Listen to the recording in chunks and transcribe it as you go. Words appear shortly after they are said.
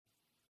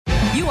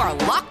You are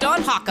Locked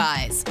On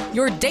Hawkeyes,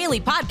 your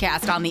daily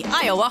podcast on the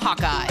Iowa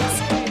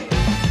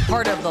Hawkeyes.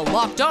 Part of the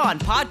Locked On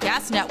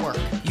Podcast Network,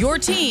 your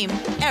team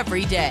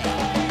every day.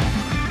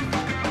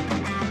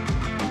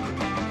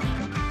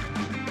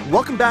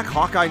 Welcome back,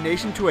 Hawkeye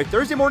Nation, to a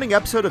Thursday morning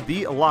episode of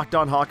the Locked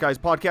On Hawkeyes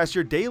podcast,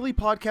 your daily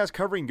podcast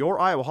covering your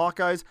Iowa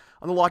Hawkeyes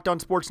on the Locked On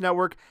Sports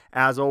Network.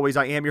 As always,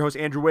 I am your host,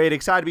 Andrew Wade,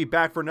 excited to be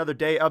back for another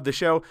day of the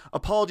show.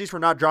 Apologies for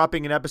not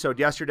dropping an episode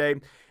yesterday.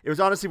 It was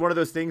honestly one of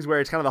those things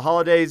where it's kind of the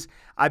holidays.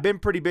 I've been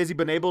pretty busy,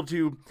 been able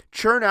to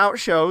churn out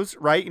shows,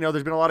 right? You know,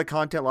 there's been a lot of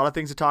content, a lot of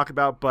things to talk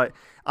about, but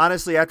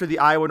honestly, after the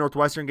Iowa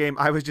Northwestern game,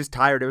 I was just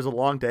tired. It was a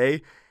long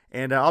day,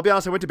 and I'll be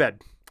honest, I went to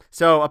bed.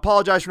 So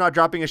apologize for not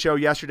dropping a show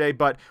yesterday,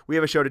 but we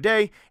have a show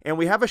today, and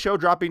we have a show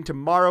dropping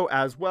tomorrow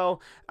as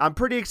well. I'm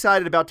pretty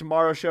excited about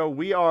tomorrow's show.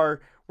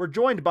 We're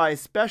joined by a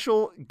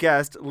special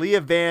guest,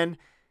 Leah Vann,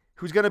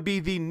 who's going to be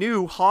the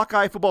new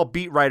Hawkeye football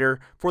beat writer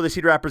for the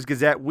Cedar Rapids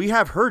Gazette. We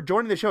have her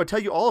joining the show to tell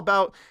you all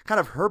about kind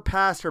of her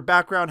past, her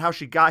background, how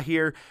she got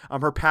here,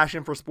 her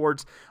passion for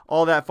sports,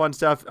 all that fun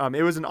stuff.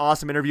 It was an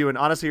awesome interview, and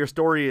honestly, her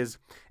story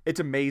it's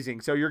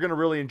amazing. So you're going to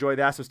really enjoy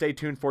that. So stay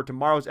tuned for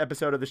tomorrow's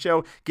episode of the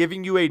show,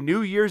 giving you a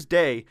New Year's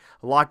Day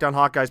Locked On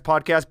Hawkeyes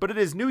podcast. But it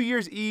is New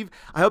Year's Eve.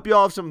 I hope you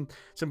all have some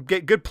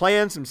good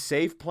plans, some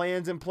safe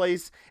plans in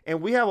place. And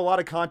we have a lot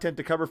of content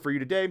to cover for you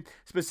today,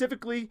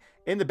 specifically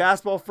in the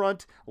basketball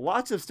front.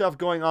 Lots of stuff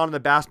going on in the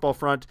basketball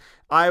front.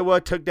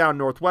 Iowa took down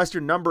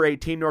Northwestern, number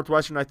 18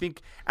 Northwestern. I think,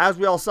 as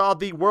we all saw,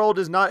 the world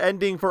is not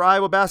ending for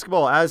Iowa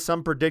basketball, as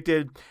some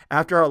predicted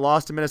after our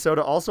loss to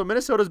Minnesota. Also,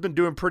 Minnesota's been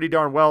doing pretty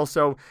darn well,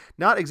 so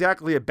not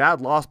exactly a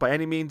bad loss by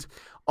any means.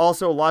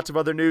 Also, lots of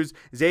other news.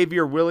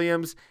 Xavier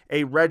Williams,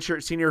 a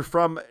redshirt senior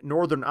from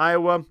Northern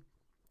Iowa,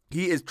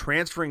 he is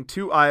transferring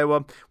to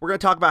Iowa. We're going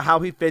to talk about how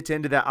he fits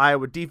into that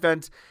Iowa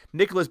defense.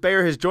 Nicholas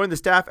Bayer has joined the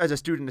staff as a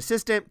student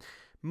assistant.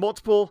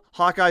 Multiple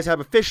Hawkeyes have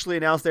officially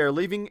announced they are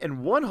leaving,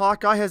 and one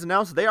Hawkeye has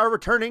announced they are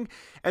returning.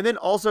 And then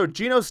also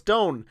Geno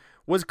Stone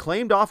was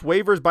claimed off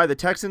waivers by the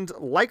Texans,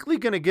 likely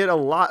going to get a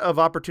lot of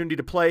opportunity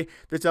to play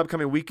this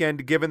upcoming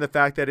weekend, given the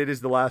fact that it is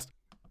the last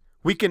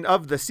weekend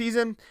of the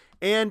season.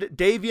 And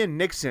Davian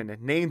Nixon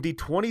named the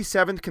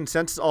 27th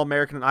consensus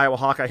All-American in Iowa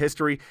Hawkeye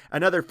history.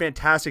 Another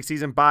fantastic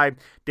season by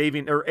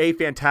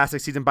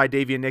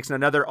Davian Nixon.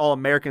 Another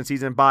All-American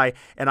season by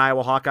an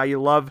Iowa Hawkeye.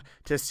 You love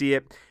to see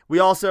it. We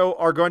also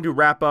are going to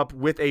wrap up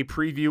with a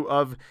preview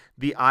of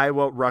the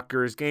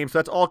Iowa-Rutgers game. So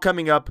that's all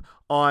coming up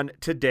on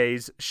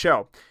today's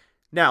show.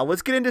 Now,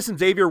 let's get into some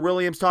Xavier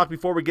Williams talk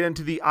before we get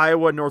into the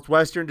Iowa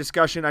Northwestern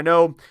discussion. I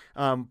know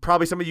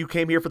probably some of you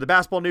came here for the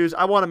basketball news.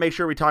 I want to make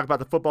sure we talk about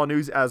the football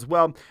news as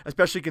well,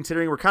 especially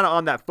considering we're kind of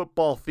on that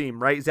football theme,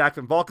 right? Zach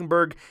Van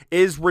Valkenburg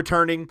is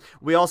returning.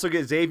 We also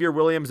get Xavier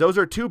Williams. Those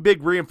are two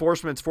big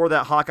reinforcements for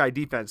that Hawkeye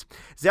defense.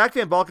 Zach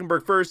Van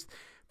Valkenburg first.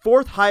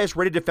 Fourth highest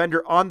rated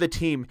defender on the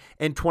team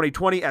in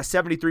 2020 at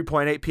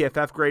 73.8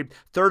 PFF grade.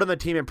 Third on the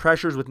team in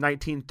pressures with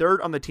 19.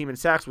 Third on the team in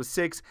sacks with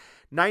 6.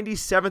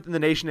 97th in the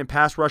nation in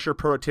pass rusher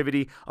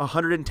productivity.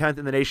 110th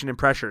in the nation in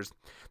pressures.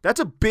 That's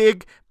a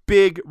big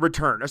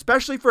return,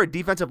 especially for a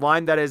defensive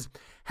line that has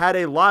had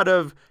a lot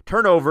of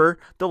turnover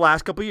the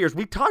last couple of years.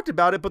 We talked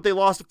about it, but they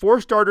lost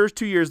 4 starters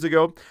 2 years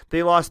ago.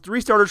 They lost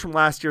 3 starters from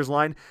last year's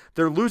line.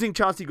 They're losing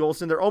Chauncey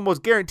Golston. They're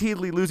almost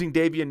guaranteedly losing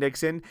Davian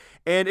Nixon.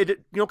 And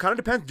it kind of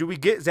depends. Do we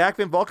get Zach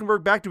Van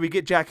Valkenburg back? Do we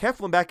get Jack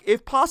Heflin back?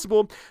 If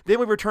possible,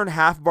 then we return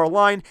half of our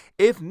line.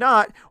 If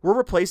not, we're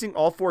replacing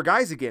all 4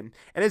 guys again.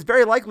 And it's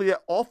very likely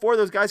that all 4 of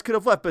those guys could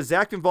have left. But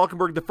Zach Van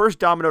Valkenburg, the first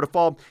domino to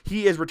fall,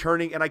 he is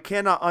returning. And I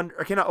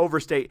cannot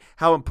overstate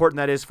how important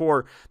that is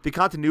for the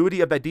continuity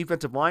of that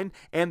defensive line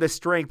and the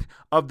strength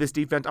of this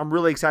defense. I'm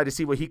really excited to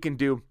see what he can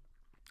do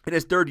in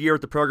his 3rd year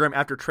with the program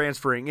after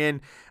transferring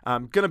in.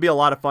 Going to be a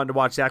lot of fun to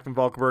watch Zach Van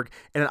Valkenburg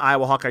in an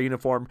Iowa Hawkeye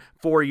uniform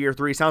for year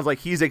 3. Sounds like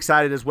he's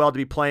excited as well to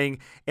be playing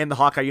in the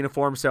Hawkeye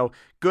uniform, so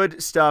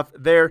good stuff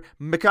there.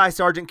 Mekhi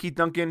Sargent, Keith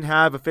Duncan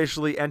have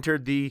officially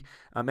entered the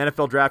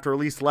NFL draft, or at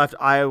least left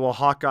Iowa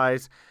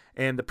Hawkeyes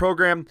and the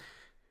program.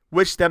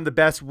 Wish them the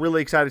best.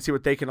 Really excited to see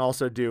what they can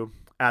also do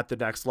at the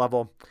next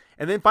level.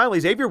 And then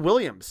finally, Xavier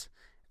Williams.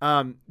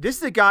 This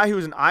is a guy who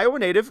is an Iowa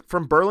native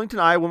from Burlington,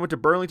 Iowa, went to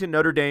Burlington,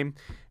 Notre Dame,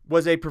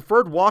 was a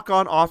preferred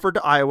walk-on offered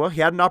to Iowa.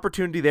 He had an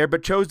opportunity there,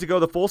 but chose to go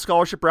the full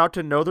scholarship route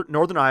to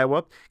Northern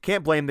Iowa.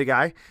 Can't blame the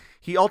guy.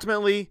 He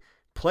ultimately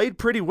played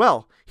pretty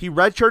well. He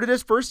redshirted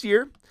his first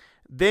year,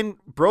 then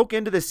broke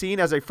into the scene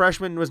as a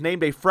freshman, was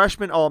named a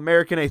freshman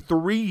All-American, a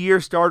 3-year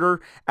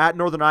starter at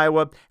Northern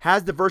Iowa,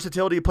 has the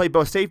versatility to play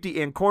both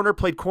safety and corner,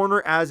 played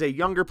corner as a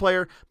younger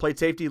player, played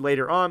safety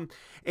later on.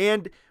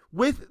 And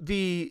with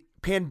the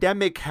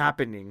pandemic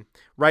happening,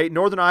 right,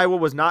 Northern Iowa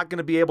was not going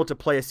to be able to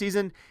play a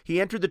season. He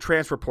entered the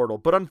transfer portal.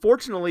 But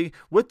unfortunately,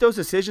 with those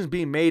decisions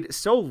being made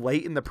so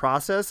late in the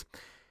process,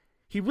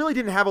 he really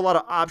didn't have a lot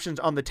of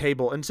options on the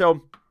table. And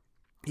so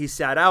he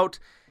sat out.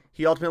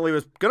 He ultimately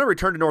was going to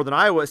return to Northern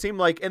Iowa, it seemed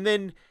like, and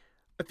then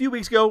a few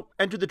weeks ago,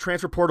 entered the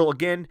transfer portal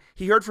again.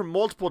 He heard from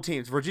multiple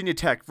teams, Virginia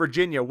Tech,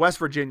 Virginia, West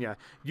Virginia,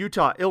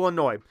 Utah,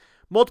 Illinois,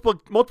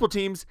 multiple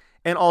teams,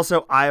 and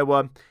also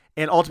Iowa.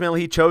 and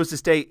ultimately he chose to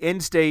stay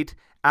in-state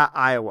at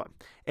Iowa.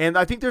 And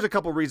I think there's a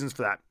couple reasons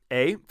for that.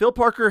 A, Phil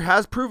Parker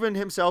has proven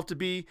himself to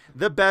be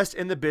the best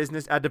in the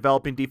business at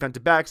developing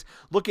defensive backs.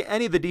 Look at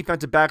any of the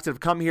defensive backs that have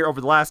come here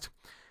over the last,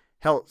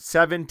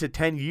 7 to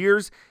 10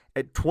 years,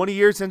 at 20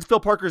 years since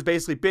Phil Parker's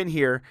basically been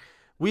here.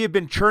 We have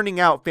been churning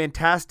out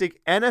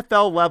fantastic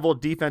NFL-level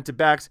defensive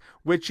backs,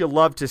 which you'll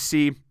love to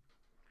see.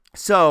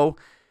 So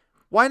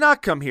why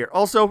not come here?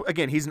 Also,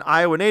 again, he's an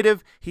Iowa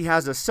native. He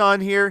has a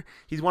son here.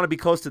 He's want to be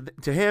close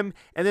to him.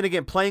 And then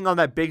again, playing on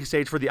that big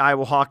stage for the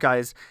Iowa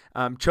Hawkeyes,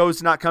 chose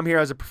to not come here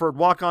as a preferred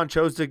walk-on,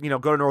 chose to go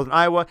to Northern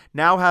Iowa,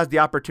 now has the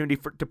opportunity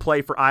to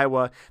play for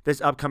Iowa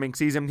this upcoming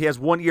season. He has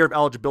 1 year of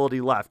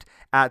eligibility left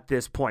at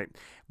this point.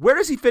 Where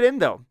does he fit in,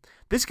 though?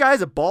 This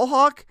guy's a ball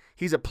hawk.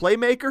 He's a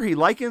playmaker. He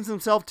likens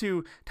himself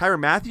to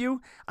Tyrann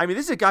Mathieu. I mean,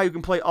 this is a guy who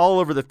can play all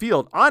over the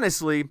field.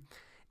 Honestly,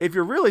 if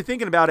you're really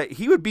thinking about it,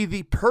 he would be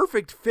the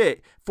perfect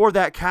fit for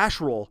that cash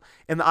role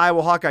in the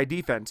Iowa Hawkeye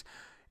defense.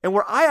 And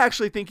where I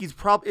actually think he's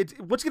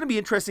what's going to be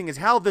interesting is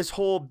how this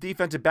whole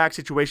defensive back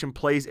situation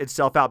plays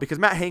itself out, because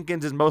Matt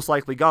Hankins is most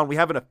likely gone. We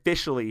haven't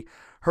officially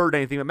heard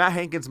anything, but Matt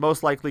Hankins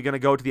most likely going to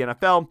go to the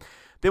NFL.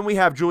 Then we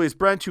have Julius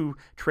Brent, who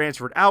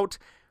transferred out.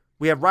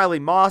 We have Riley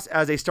Moss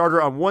as a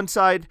starter on one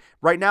side.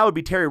 Right now it would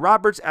be Terry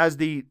Roberts as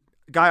the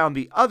guy on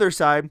the other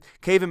side.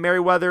 Kayvon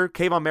Merriweather,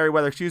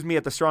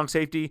 at the strong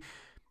safety.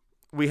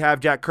 We have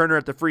Jack Kerner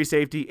at the free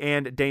safety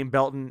and Dane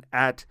Belton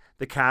at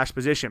the cash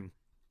position.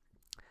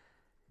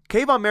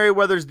 Kayvon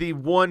Merriweather's the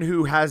one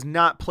who has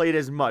not played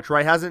as much,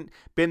 right? Hasn't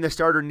been the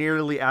starter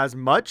nearly as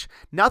much.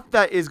 Not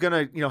that is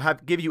going to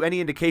give you any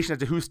indication as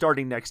to who's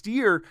starting next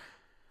year,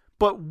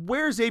 but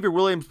where Xavier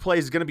Williams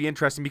plays is going to be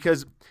interesting,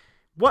 because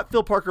what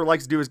Phil Parker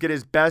likes to do is get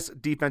his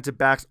best defensive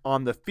backs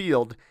on the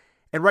field.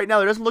 And right now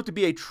there doesn't look to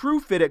be a true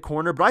fit at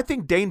corner, but I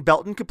think Dane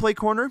Belton could play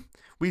corner.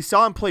 We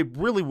saw him play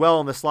really well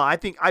in the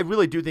slot. I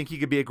really do think he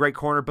could be a great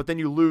corner, but then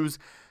you lose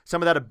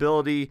some of that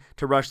ability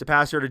to rush the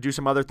passer, to do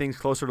some other things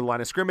closer to the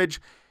line of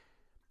scrimmage.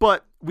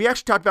 But we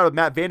actually talked about with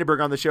Matt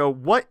Vandenberg on the show,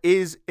 what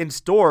is in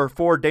store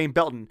for Dane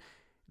Belton.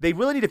 They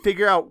really need to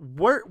figure out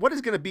what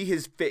is going to be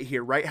his fit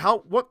here, right?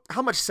 How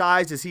much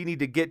size does he need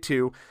to get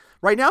to?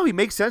 Right now, he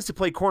makes sense to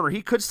play corner.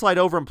 He could slide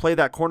over and play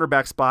that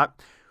cornerback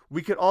spot.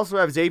 We could also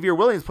have Xavier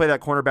Williams play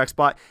that cornerback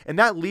spot, and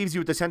that leaves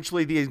you with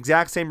essentially the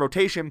exact same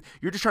rotation.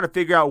 You're just trying to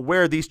figure out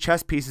where these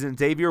chess pieces in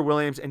Xavier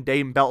Williams and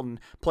Dane Belton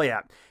play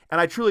at.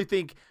 And I truly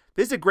think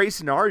this is a great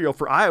scenario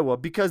for Iowa,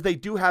 because they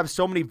do have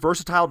so many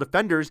versatile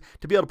defenders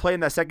to be able to play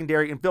in that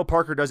secondary, and Phil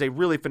Parker does a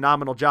really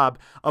phenomenal job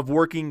of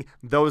working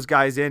those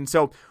guys in.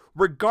 So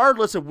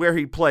regardless of where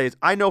he plays,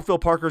 I know Phil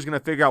Parker is going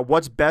to figure out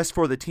what's best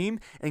for the team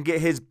and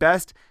get his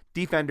best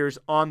defenders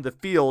on the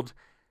field.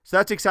 So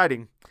that's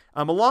exciting.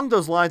 Along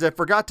those lines, I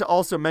forgot to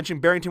also mention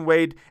Barrington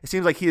Wade. It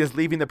seems like he is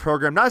leaving the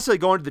program, not necessarily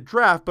going to the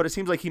draft, but it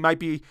seems like he might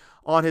be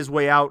on his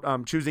way out,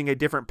 choosing a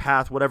different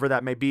path, whatever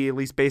that may be, at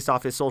least based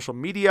off his social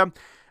media.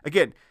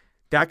 Again,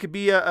 that could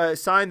be a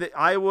sign that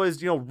Iowa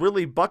is,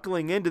 really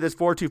buckling into this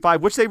 4-2-5,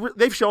 which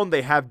they've shown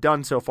they have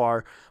done so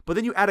far. But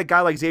then you add a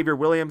guy like Xavier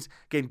Williams,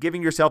 again,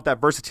 giving yourself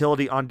that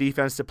versatility on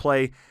defense to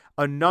play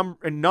a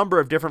number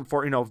of different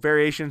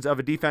variations of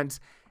a defense.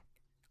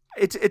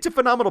 It's a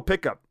phenomenal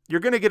pickup. You're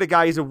going to get a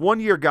guy, he's a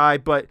 1-year guy,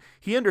 but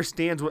he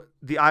understands what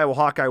the Iowa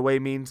Hawkeye way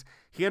means.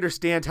 He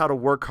understands how to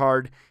work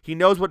hard. He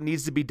knows what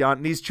needs to be done,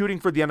 and he's shooting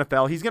for the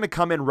NFL. He's going to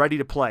come in ready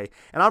to play,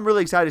 and I'm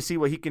really excited to see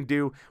what he can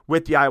do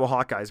with the Iowa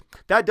Hawkeyes.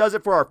 That does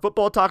it for our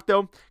football talk,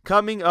 though.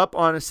 Coming up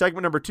on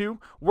segment number 2,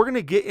 we're going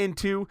to get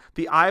into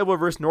the Iowa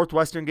versus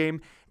Northwestern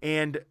game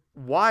and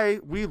why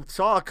we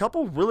saw a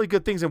couple really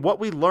good things and what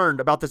we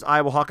learned about this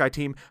Iowa Hawkeye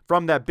team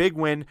from that big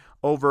win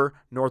over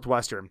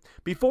Northwestern.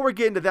 Before we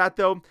get into that,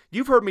 though,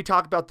 you've heard me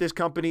talk about this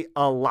company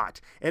a lot,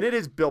 and it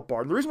is Built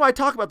Bar. And the reason why I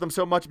talk about them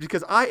so much is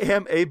because I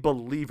am a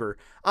believer.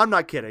 I'm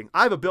not kidding.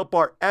 I have a Built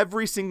Bar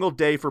every single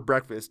day for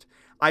breakfast.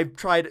 I've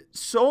tried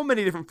so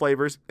many different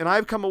flavors, and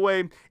I've come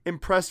away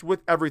impressed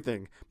with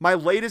everything. My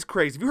latest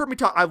craze, if you heard me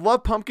talk, I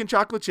love pumpkin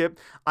chocolate chip,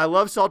 I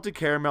love salted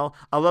caramel,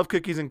 I love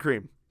cookies and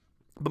cream.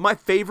 But my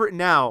favorite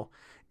now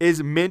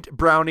is mint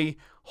brownie.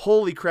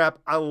 Holy crap,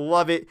 I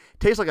love it.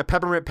 Tastes like a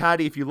peppermint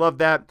patty if you love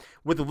that,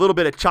 with a little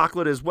bit of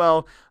chocolate as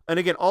well. And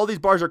again, all these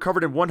bars are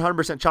covered in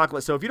 100%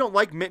 chocolate. So if you don't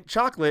like mint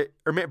chocolate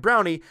or mint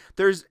brownie,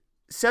 there's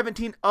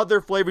 17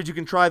 other flavors you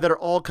can try that are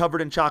all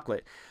covered in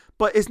chocolate.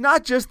 But it's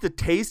not just the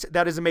taste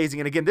that is amazing.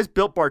 And again, this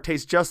Built Bar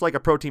tastes just like a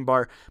protein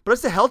bar, but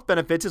it's the health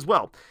benefits as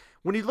well.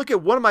 When you look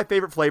at one of my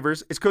favorite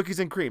flavors, it's cookies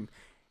and cream.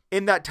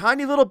 In that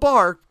tiny little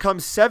bar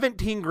comes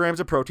 17 grams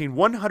of protein,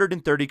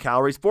 130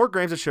 calories, 4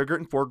 grams of sugar,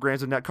 and 4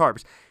 grams of net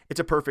carbs. It's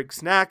a perfect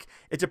snack.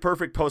 It's a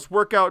perfect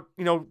post-workout,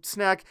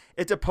 snack.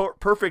 It's a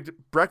perfect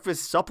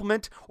breakfast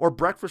supplement or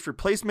breakfast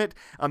replacement.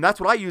 That's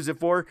what I use it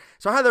for.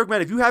 So I highly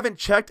recommend, if you haven't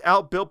checked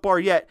out Built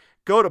Bar yet,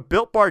 go to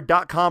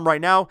BuiltBar.com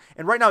right now.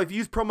 And right now, if you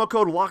use promo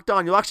code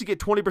LOCKEDON, you'll actually get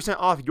 20%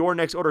 off your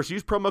next order. So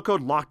use promo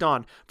code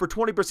LOCKEDON for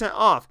 20%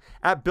 off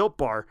at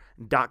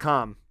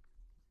BuiltBar.com.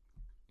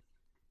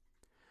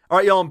 All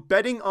right, y'all, I'm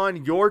betting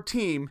on your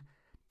team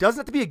doesn't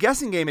have to be a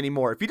guessing game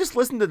anymore. If you just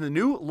listen to the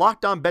new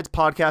Locked On Bets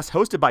podcast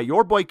hosted by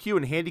your boy Q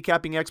and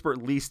handicapping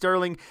expert Lee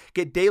Sterling,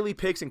 get daily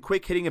picks and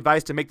quick hitting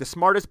advice to make the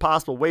smartest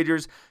possible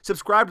wagers.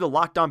 Subscribe to the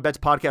Locked On Bets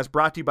podcast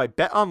brought to you by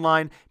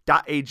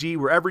betonline.ag,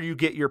 wherever you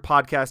get your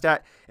podcast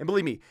at. And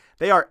believe me,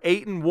 they are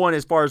 8-1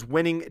 as far as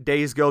winning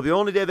days go. The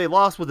only day they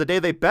lost was the day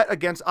they bet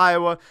against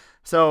Iowa.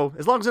 So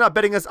as long as they're not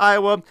betting against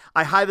Iowa,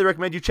 I highly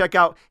recommend you check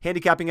out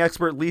handicapping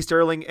expert Lee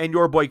Sterling and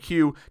your boy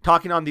Q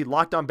talking on the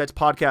Locked On Bets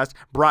podcast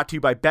brought to you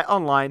by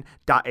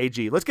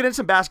betonline.ag. Let's get into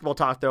some basketball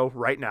talk though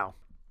right now.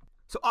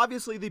 So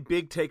obviously the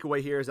big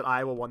takeaway here is that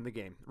Iowa won the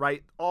game,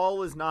 right?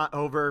 All is not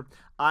over.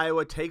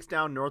 Iowa takes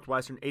down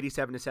Northwestern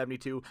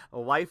 87-72.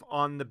 Life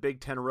on the Big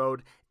Ten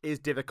road is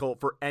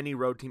difficult for any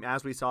road team,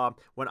 as we saw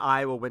when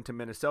Iowa went to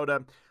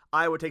Minnesota.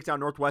 Iowa takes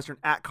down Northwestern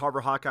at Carver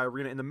Hawkeye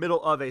Arena in the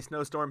middle of a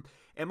snowstorm.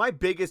 And my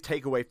biggest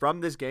takeaway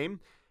from this game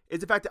is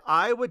the fact that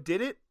Iowa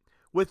did it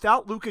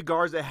without Luka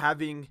Garza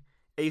having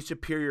a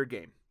superior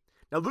game.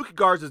 Now, Luka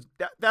Garza,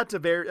 that's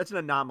an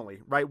anomaly,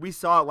 right? We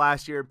saw it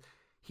last year.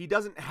 He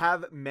doesn't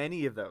have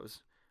many of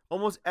those.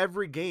 Almost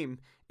every game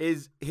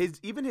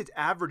even his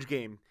average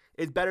game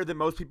is better than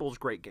most people's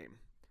great game.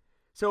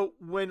 So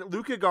when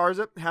Luka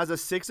Garza has a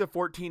 6 of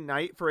 14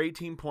 night for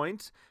 18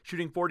 points,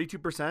 shooting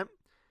 42%,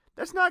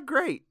 that's not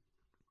great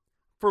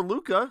for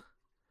Luka.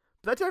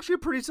 That's actually a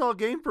pretty solid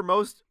game for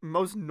most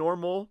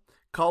normal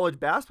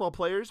college basketball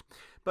players.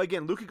 But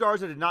again, Luka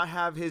Garza did not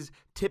have his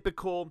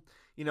typical,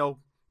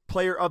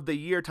 player of the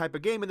year type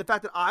of game. And the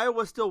fact that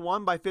Iowa still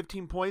won by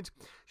 15 points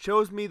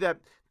shows me that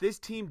this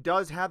team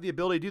does have the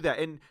ability to do that.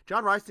 And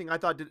John Rothstein, I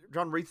thought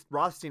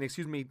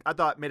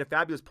made a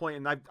fabulous point,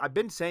 and I've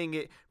been saying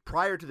it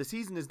prior to the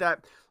season, is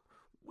that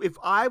if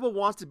Iowa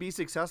wants to be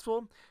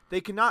successful, they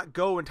cannot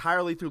go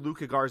entirely through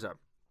Luka Garza.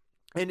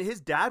 And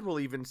his dad will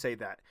even say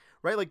that,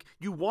 right? Like,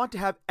 you want to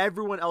have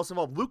everyone else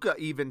involved. Luka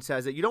even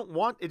says it. You don't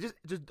want it. Just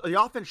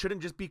the offense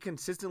shouldn't just be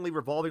consistently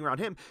revolving around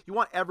him. You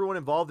want everyone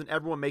involved and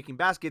everyone making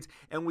baskets,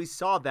 and we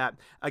saw that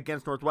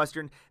against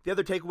Northwestern. The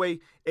other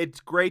takeaway: it's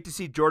great to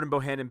see Jordan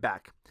Bohannon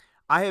back.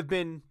 I have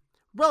been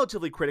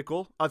relatively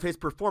critical of his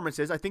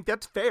performances. I think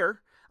that's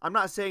fair. I'm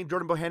not saying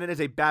Jordan Bohannon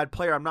is a bad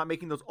player. I'm not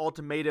making those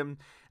ultimatum,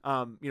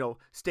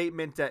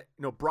 statements that,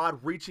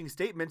 broad-reaching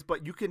statements,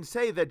 but you can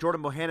say that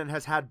Jordan Bohannon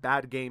has had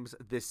bad games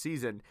this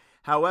season.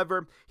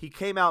 However, he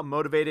came out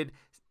motivated.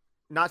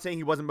 Not saying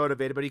he wasn't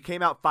motivated, but he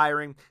came out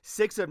firing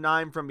 6 of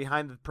 9 from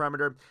behind the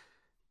perimeter,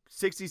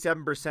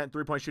 67%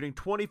 three-point shooting,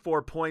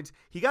 24 points.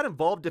 He got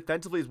involved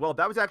defensively as well.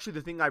 That was actually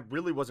the thing I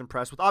really was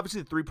impressed with.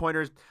 Obviously, the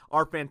three-pointers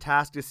are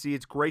fantastic to see.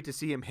 It's great to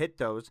see him hit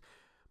those.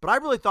 But I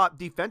really thought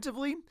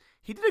defensively,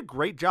 he did a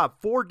great job.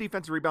 4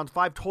 defensive rebounds,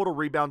 5 total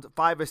rebounds,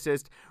 5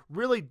 assists.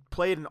 Really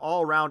played an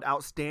all-around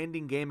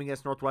outstanding game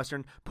against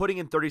Northwestern, putting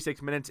in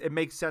 36 minutes. It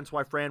makes sense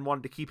why Fran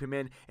wanted to keep him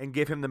in and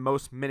give him the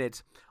most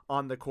minutes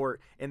on the court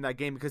in that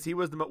game, because he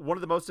was one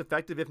of the most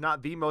effective, if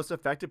not the most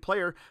effective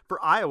player for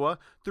Iowa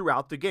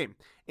throughout the game.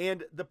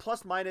 And the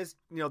plus-minus,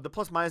 the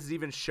plus-minuses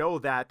even show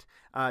that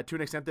to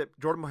an extent that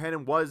Jordan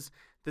Bohannon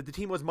that the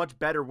team was much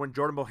better when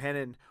Jordan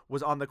Bohannon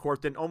was on the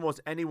court than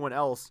almost anyone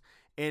else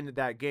in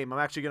that game. I'm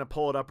actually going to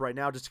pull it up right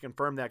now just to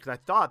confirm that, because I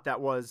thought that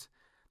was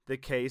the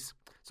case.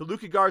 So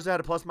Luka Garza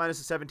had a plus-minus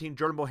of 17,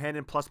 Jordan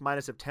Bohannon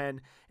plus-minus of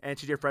 10, and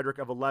TJ Frederick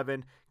of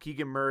 11,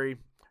 Keegan Murray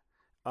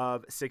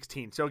of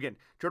 16. So again,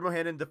 Jordan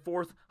Bohannon, the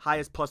 4th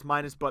highest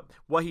plus-minus, but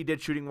what he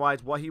did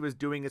shooting-wise, what he was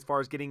doing as far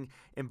as getting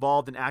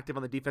involved and active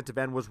on the defensive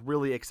end was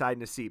really exciting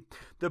to see.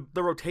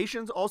 The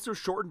rotations also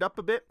shortened up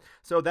a bit,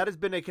 so that has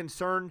been a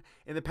concern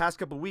in the past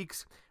couple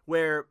weeks,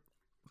 where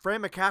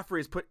Fran McCaffery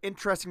has put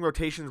interesting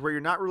rotations where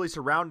you're not really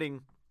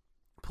surrounding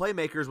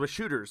playmakers with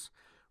shooters,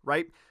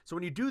 right? So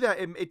when you do that,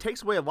 it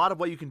takes away a lot of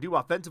what you can do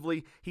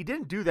offensively. He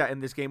didn't do that in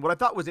this game. What I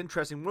thought was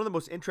interesting, one of the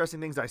most interesting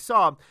things I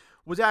saw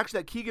was actually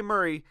that Keegan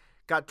Murray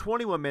got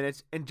 21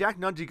 minutes and Jack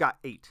Nunge got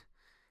 8.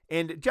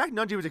 And Jack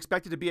Nunge was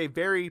expected to be a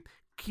very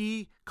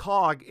key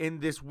cog in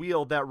this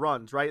wheel that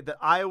runs, right? That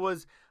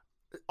Iowa's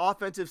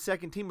offensive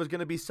second team was going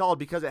to be solid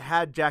because it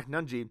had Jack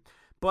Nunge.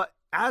 But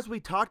as we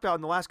talked about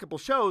in the last couple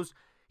shows,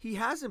 he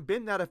hasn't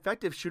been that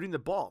effective shooting the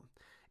ball.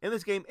 In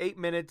this game, 8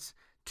 minutes,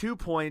 2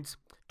 points,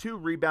 2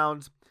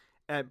 rebounds.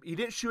 He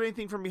didn't shoot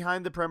anything from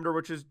behind the perimeter,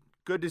 which is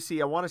good to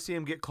see. I want to see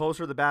him get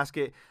closer to the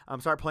basket,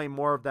 start playing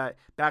more of that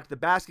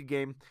back-to-the-basket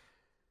game.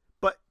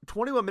 But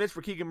 21 minutes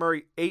for Keegan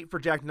Murray, 8 for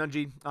Jack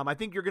Nunge. I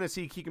think you're going to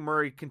see Keegan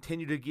Murray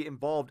continue to get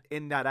involved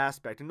in that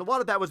aspect. And a lot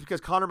of that was because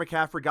Connor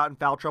McCaffrey got in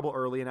foul trouble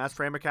early. And as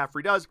Fran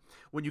McCaffrey does,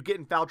 when you get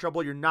in foul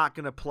trouble, you're not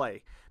going to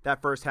play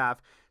that first half.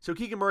 So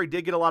Keegan Murray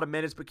did get a lot of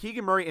minutes. But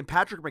Keegan Murray and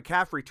Patrick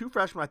McCaffrey, 2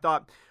 freshmen, I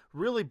thought,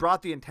 really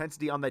brought the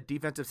intensity on that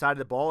defensive side of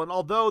the ball. And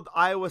although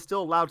Iowa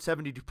still allowed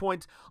 72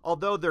 points,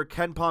 although their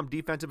KenPom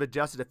defensive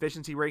adjusted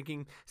efficiency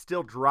ranking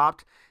still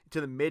dropped to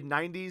the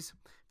mid-90s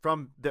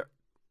from the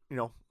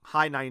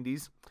high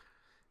 90s,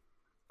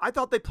 I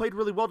thought they played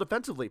really well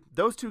defensively.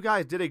 Those two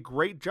guys did a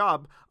great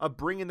job of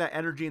bringing that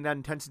energy and that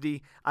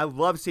intensity. I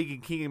love seeing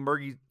Keegan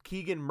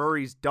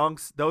Murray's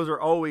dunks. Those are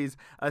always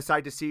a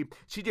sight to see.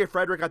 CJ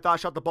Frederick, I thought,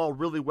 shot the ball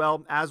really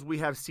well, as we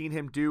have seen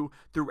him do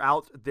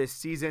throughout this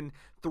season.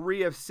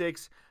 3 of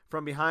 6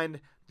 from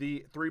behind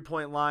the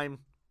three-point line.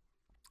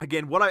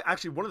 Again, one of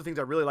the things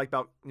I really like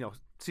about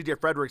CJ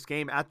Frederick's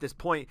game at this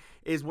point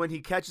is when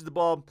he catches the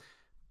ball,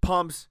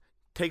 pumps,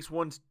 takes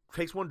one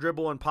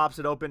dribble and pops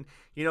it open.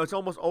 It's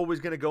almost always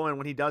going to go in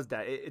when he does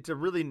that. It's a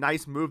really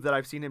nice move that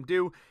I've seen him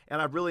do,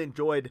 and I've really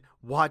enjoyed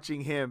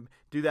watching him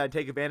do that and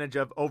take advantage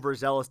of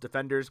overzealous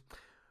defenders.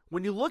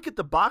 When you look at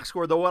the box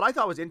score, though, what I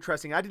thought was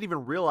interesting, I didn't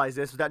even realize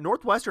this, was that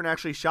Northwestern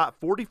actually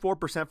shot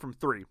 44% from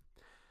 3.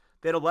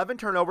 They had 11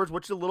 turnovers,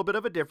 which is a little bit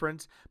of a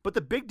difference, but the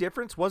big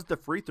difference was the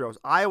free throws.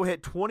 Iowa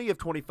hit 20 of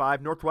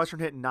 25, Northwestern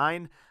hit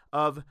 9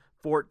 of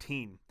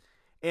 14.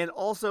 And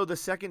also the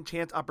second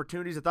chance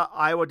opportunities. I thought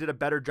Iowa did a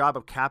better job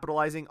of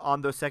capitalizing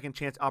on those second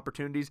chance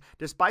opportunities,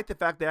 despite the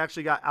fact they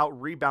actually got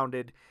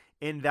out-rebounded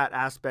in that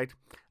aspect.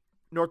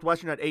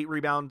 Northwestern had 8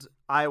 rebounds.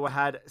 Iowa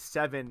had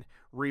 7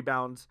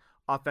 rebounds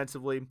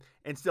offensively.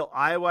 And still,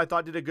 Iowa, I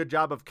thought, did a good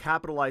job of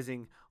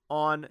capitalizing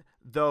on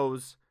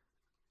those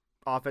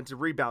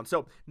offensive rebounds.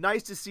 So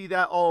nice to see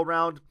that all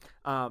around.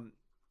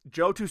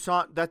 Joe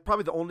Toussaint, that's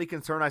probably the only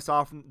concern I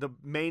saw from the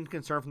main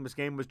concern from this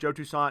game was Joe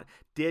Toussaint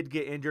did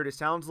get injured. It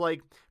sounds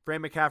like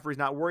Fran McCaffery's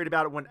not worried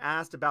about it. When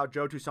asked about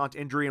Joe Toussaint's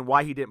injury and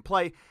why he didn't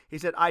play, he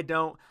said, I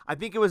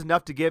think it was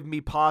enough to give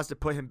me pause to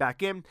put him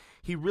back in.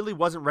 He really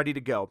wasn't ready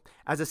to go.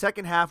 As the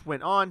second half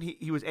went on,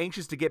 he was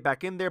anxious to get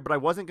back in there, but I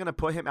wasn't going to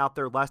put him out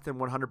there less than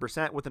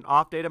 100% with an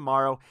off day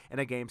tomorrow and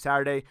a game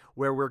Saturday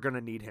where we're going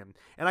to need him.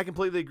 And I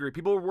completely agree.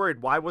 People were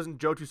worried. Why wasn't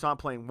Joe Toussaint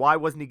playing? Why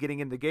wasn't he getting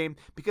in the game?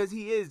 Because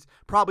he is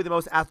probably the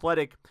most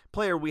athletic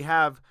player we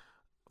have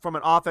from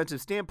an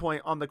offensive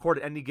standpoint on the court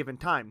at any given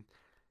time.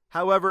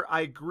 However,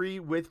 I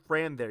agree with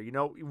Fran there.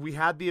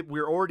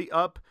 We're already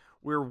up,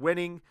 we're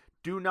winning.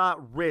 Do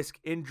not risk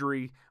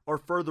injury or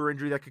further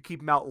injury that could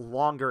keep him out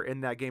longer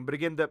in that game. But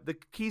again, the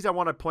keys I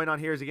want to point on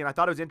here is, again, I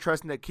thought it was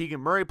interesting that Keegan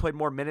Murray played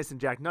more minutes than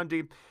Jack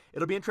Nundy.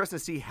 It'll be interesting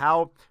to see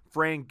how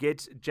Fran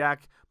gets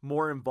Jack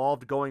more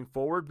involved going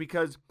forward,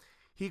 because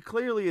he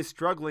clearly is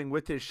struggling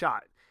with his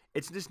shot.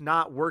 It's just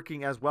not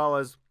working as well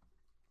as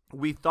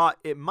we thought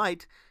it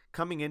might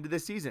coming into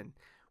this season.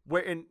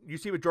 And you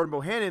see with Jordan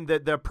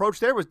Bohannon, the approach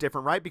there was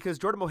different, right? Because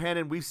Jordan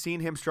Bohannon, we've seen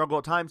him struggle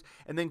at times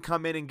and then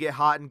come in and get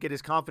hot and get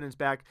his confidence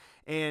back.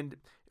 And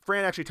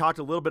Fran actually talked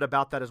a little bit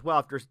about that as well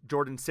after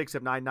Jordan's 6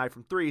 of 9 night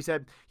from 3. He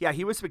said, yeah,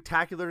 he was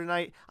spectacular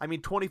tonight.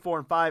 24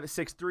 and 5,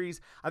 6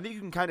 threes. I think you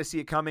can kind of see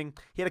it coming.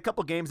 He had a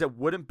couple games that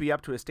wouldn't be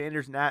up to his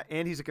standards,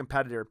 and he's a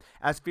competitor.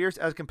 As fierce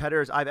as a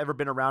competitor as I've ever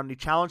been around. And he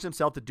challenged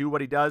himself to do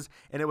what he does,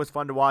 and it was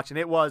fun to watch. And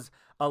it was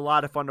a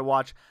lot of fun to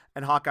watch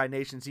in Hawkeye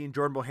Nation, seeing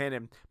Jordan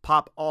Bohannon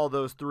pop all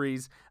those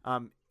threes.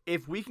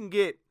 If we can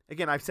get,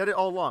 again, I've said it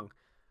all along,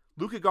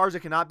 Luka Garza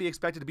cannot be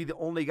expected to be the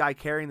only guy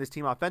carrying this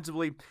team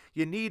offensively.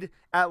 You need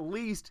at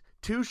least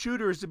 2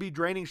 shooters to be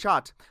draining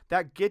shots.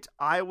 That gets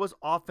Iowa's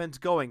offense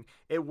going.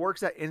 It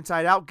works that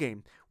inside-out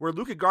game where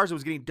Luka Garza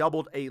was getting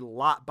doubled a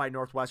lot by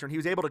Northwestern. He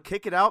was able to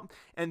kick it out,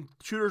 and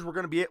shooters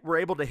were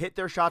able to hit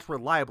their shots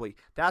reliably.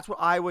 That's what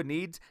Iowa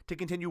needs to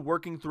continue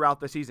working throughout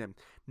the season.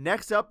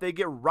 Next up, they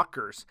get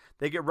Rutgers.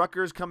 They get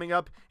Rutgers coming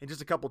up in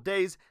just a couple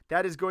days.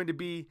 That is going to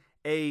be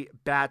a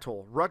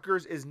battle.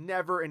 Rutgers is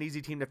never an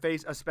easy team to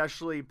face,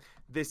 especially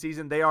this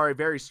season. They are a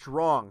very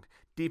strong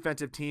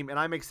defensive team, and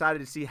I'm excited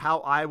to see how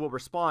Iowa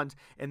responds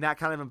in that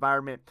kind of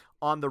environment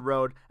on the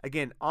road.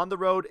 Again, on the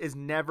road is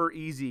never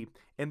easy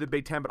in the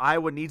Big Ten, but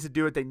Iowa needs to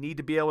do it. They need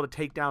to be able to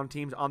take down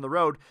teams on the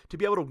road to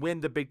be able to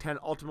win the Big Ten,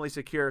 ultimately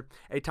secure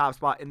a top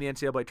spot in the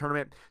NCAA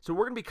tournament. So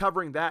we're going to be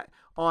covering that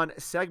on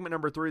segment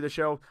number 3 of the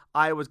show,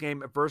 Iowa's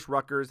game versus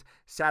Rutgers,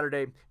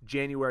 Saturday,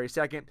 January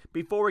 2nd.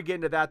 Before we get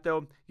into that,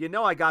 though,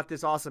 I got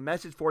this awesome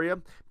message for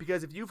you,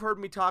 because if you've heard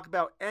me talk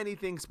about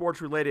anything sports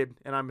related,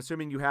 and I'm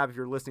assuming you have if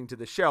you're listening to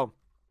the show,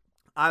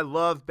 I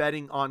love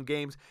betting on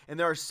games, and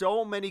there are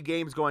so many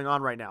games going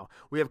on right now.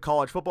 We have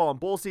college football and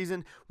bowl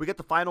season. We got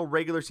the final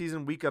regular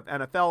season week of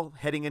NFL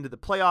heading into the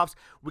playoffs.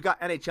 We got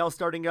NHL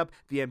starting up.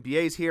 The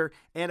NBA's here,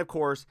 and of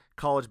course,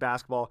 college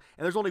basketball.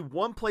 And there's only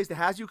one place that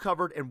has you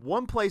covered, and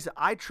one place that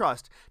I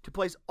trust to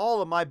place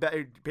all of my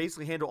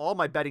basically handle all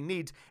my betting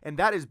needs, and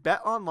that is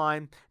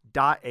betonline.ag.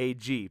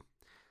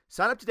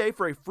 Sign up today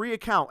for a free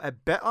account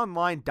at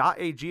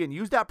betonline.ag and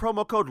use that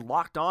promo code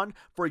LOCKEDON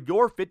for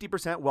your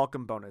 50%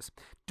 welcome bonus.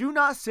 Do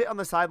not sit on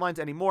the sidelines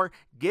anymore.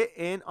 Get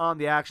in on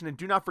the action, and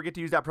do not forget to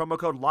use that promo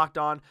code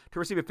LOCKEDON to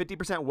receive a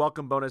 50%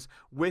 welcome bonus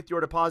with your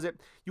deposit.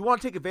 You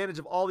want to take advantage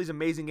of all these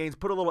amazing games,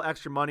 put a little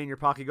extra money in your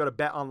pocket, go to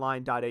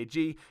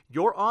betonline.ag,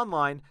 your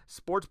online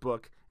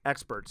sportsbook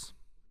experts.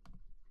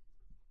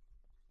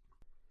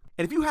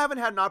 And if you haven't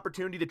had an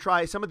opportunity to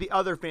try some of the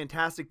other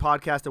fantastic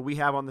podcasts that we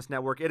have on this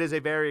network, it is a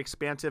very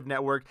expansive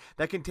network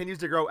that continues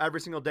to grow every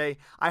single day.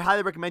 I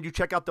highly recommend you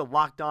check out the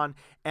Locked On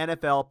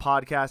NFL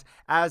podcast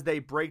as they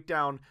break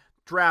down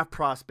draft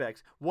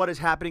prospects, what is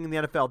happening in the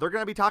NFL. They're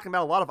going to be talking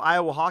about a lot of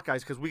Iowa Hawkeyes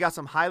because we got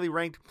some highly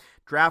ranked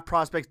draft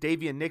prospects.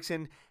 Davian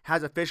Nixon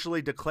has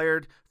officially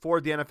declared for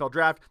the NFL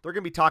draft. They're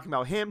going to be talking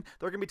about him.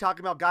 They're going to be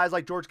talking about guys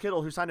like George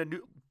Kittle, who signed a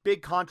new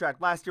big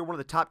contract last year, one of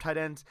the top tight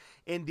ends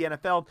in the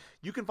NFL.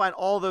 You can find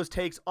all those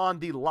takes on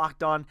the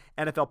Locked On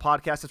NFL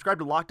podcast. Subscribe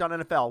to Locked On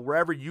NFL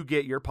wherever you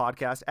get your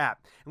podcast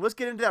app. And let's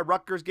get into that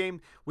Rutgers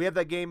game. We have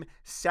that game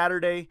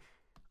Saturday.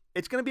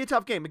 It's going to be a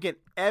tough game. Again,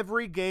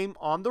 every game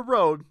on the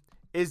road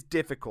is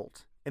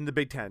difficult in the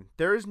Big Ten.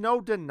 There is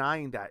no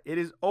denying that. It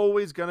is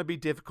always going to be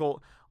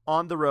difficult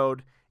on the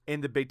road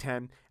in the Big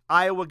Ten.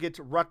 Iowa gets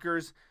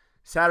Rutgers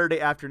Saturday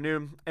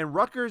afternoon, and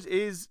Rutgers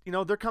is,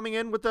 they're coming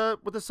in with a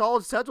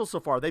solid schedule so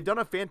far. They've done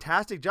a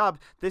fantastic job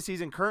this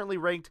season, currently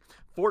ranked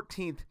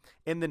 14th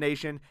in the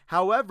nation.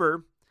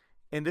 However,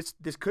 and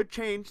this could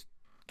change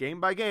game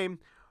by game,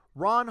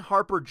 Ron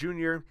Harper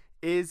Jr.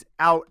 is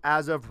out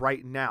as of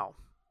right now.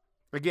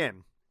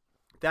 Again,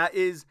 that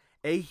is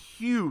a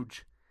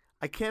huge,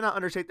 I cannot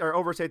understate or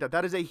overstate that.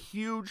 That is a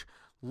huge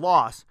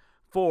loss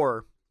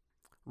for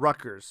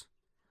Rutgers.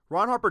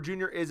 Ron Harper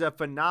Jr. is a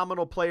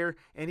phenomenal player,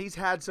 and he's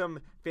had some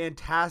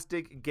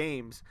fantastic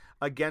games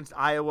against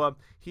Iowa.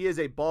 He is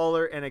a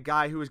baller and a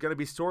guy who is going to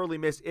be sorely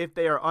missed if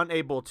they are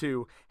unable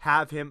to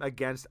have him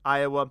against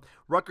Iowa.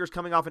 Rutgers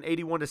coming off an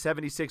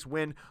 81-76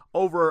 win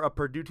over a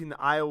Purdue team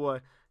that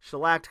Iowa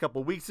shellacked a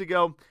couple weeks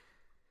ago.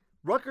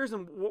 Rutgers,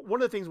 and one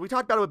of the things we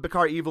talked about it with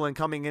Bakar Evelyn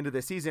coming into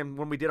the season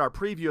when we did our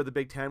preview of the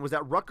Big Ten was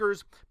that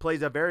Rutgers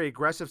plays a very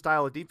aggressive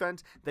style of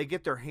defense. They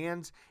get their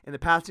hands in the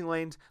passing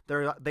lanes.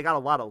 They got a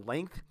lot of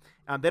length.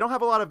 They don't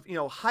have a lot of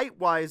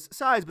height-wise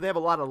size, but they have a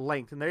lot of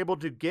length, and they're able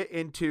to get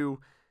into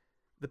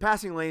the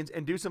passing lanes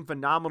and do some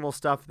phenomenal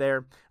stuff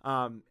there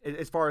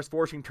as far as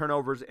forcing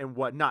turnovers and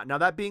whatnot. Now,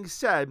 that being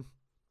said,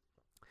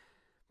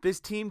 this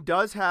team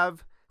does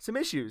have some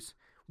issues.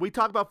 We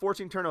talk about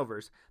forcing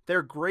turnovers.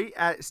 They're great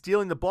at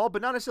stealing the ball,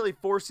 but not necessarily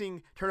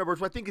forcing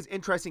turnovers, which I think is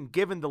interesting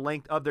given the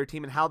length of their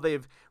team and how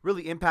they've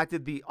really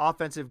impacted the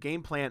offensive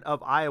game plan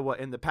of Iowa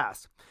in the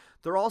past.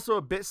 They're also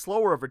a bit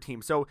slower of a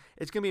team, so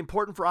it's going to be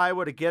important for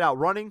Iowa to get out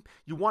running.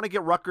 You want to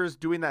get Rutgers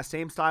doing that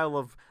same style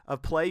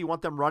of play. You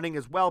want them running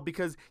as well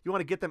because you want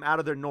to get them out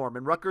of their norm.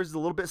 And Rutgers is a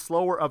little bit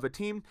slower of a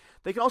team.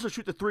 They can also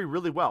shoot the three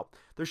really well.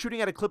 They're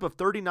shooting at a clip of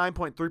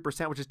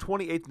 39.3%, which is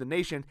 28th in the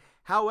nation.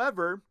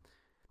 However,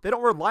 they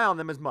don't rely on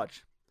them as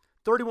much.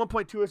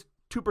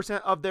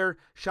 31.2% of their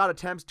shot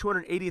attempts,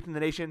 280th in the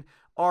nation,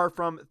 are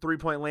from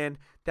three-point land.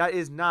 That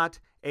is not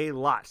a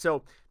lot.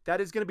 So that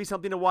is going to be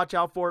something to watch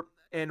out for.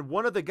 And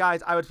one of the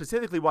guys I would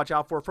specifically watch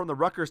out for from the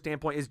Rutgers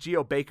standpoint is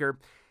Geo Baker.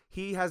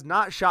 He has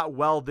not shot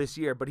well this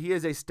year, but he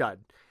is a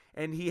stud.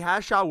 And he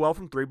has shot well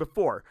from three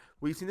before.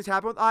 We've seen this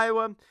happen with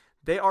Iowa.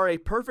 They are a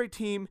perfect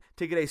team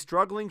to get a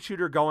struggling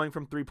shooter going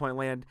from three-point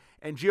land,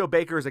 and Geo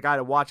Baker is a guy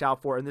to watch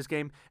out for in this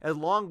game,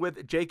 along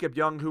with Jacob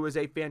Young, who is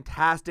a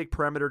fantastic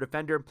perimeter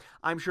defender.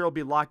 I'm sure he'll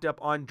be locked up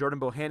on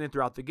Jordan Bohannon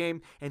throughout the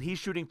game, and he's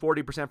shooting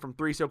 40% from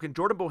three. So can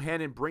Jordan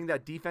Bohannon bring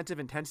that defensive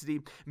intensity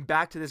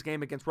back to this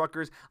game against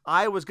Rutgers?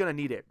 Iowa's going to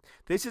need it.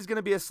 This is going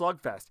to be a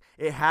slugfest.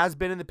 It has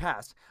been in the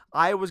past.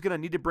 Iowa's going to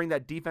need to bring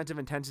that defensive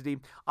intensity.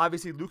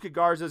 Obviously, Luka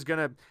Garza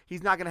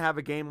he's not going to have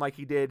a game like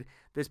he did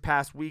this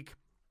past week.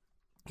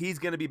 He's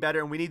going to be better,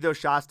 and we need those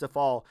shots to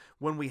fall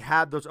when we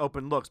have those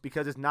open looks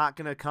because it's not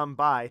going to come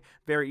by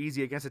very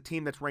easy against a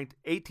team that's ranked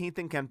 18th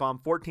in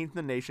KenPom, 14th in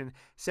the nation,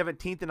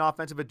 17th in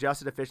offensive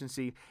adjusted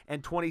efficiency,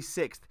 and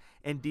 26th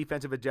in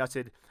defensive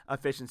adjusted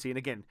efficiency. And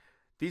again,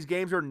 these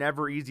games are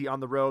never easy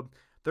on the road.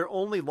 Their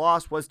only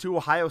loss was to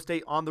Ohio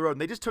State on the road,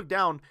 and they just took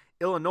down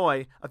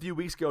Illinois a few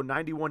weeks ago,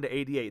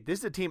 91-88. This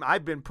is a team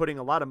I've been putting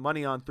a lot of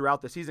money on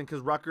throughout the season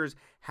because Rutgers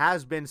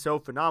has been so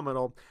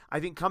phenomenal. I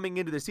think coming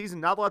into the season,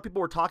 not a lot of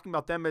people were talking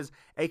about them as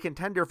a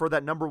contender for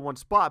that number one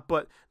spot,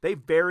 but they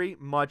very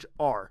much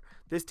are.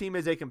 This team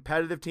is a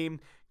competitive team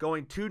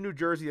going to New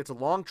Jersey. It's a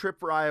long trip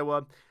for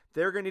Iowa.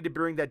 They're going to need to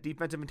bring that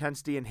defensive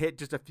intensity and hit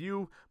just a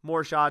few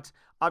more shots.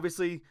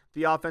 Obviously,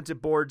 the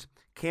offensive boards,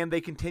 can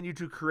they continue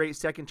to create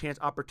second chance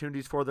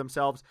opportunities for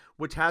themselves,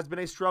 which has been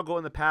a struggle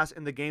in the past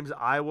in the games that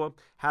Iowa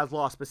has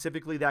lost,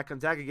 specifically that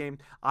Gonzaga game.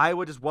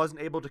 Iowa just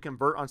wasn't able to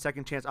convert on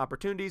second chance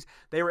opportunities.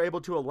 They were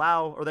able to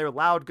they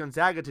allowed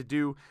Gonzaga to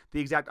do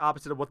the exact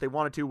opposite of what they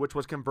wanted to, which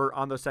was convert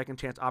on those second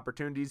chance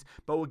opportunities.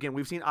 But again,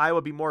 we've seen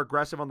Iowa be more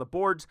aggressive on the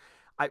boards.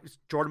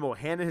 Jordan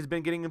Bohannon has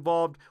been getting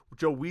involved.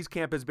 Joe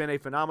Wieskamp has been a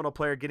phenomenal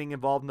player getting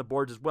involved in the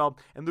boards as well.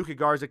 And Luka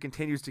Garza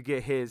continues to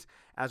get his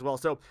as well.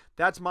 So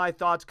that's my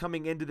thoughts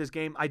coming into this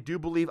game. I do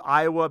believe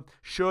Iowa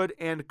should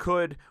and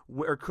should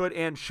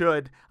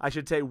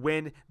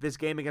win this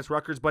game against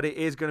Rutgers, but it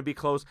is going to be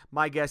close.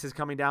 My guess is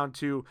coming down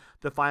to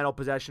the final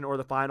possession or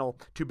the final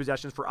two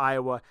possessions for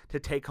Iowa to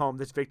take home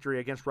this victory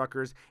against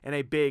Rutgers in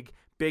a big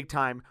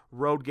time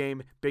road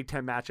game, Big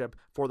Ten matchup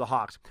for the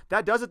Hawks.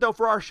 That does it, though,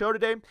 for our show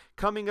today.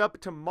 Coming up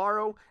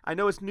tomorrow, I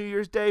know it's New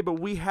Year's Day, but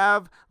we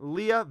have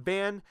Leah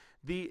Vann,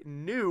 the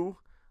new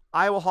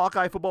Iowa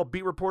Hawkeye football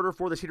beat reporter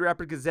for the Cedar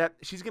Rapids Gazette.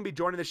 She's going to be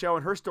joining the show,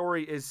 and her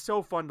story is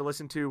so fun to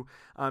listen to.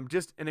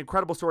 Just an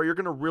incredible story. You're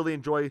going to really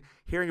enjoy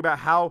hearing about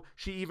how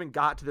she even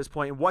got to this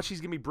point and what she's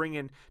going to be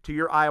bringing to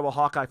your Iowa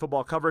Hawkeye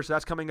football coverage. So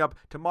that's coming up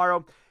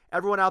tomorrow.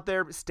 Everyone out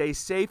there, stay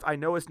safe. I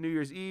know it's New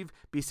Year's Eve.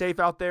 Be safe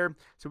out there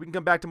so we can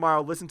come back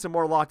tomorrow, listen to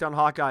more Locked On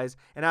Hawkeyes.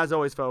 And as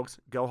always, folks,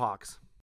 go Hawks.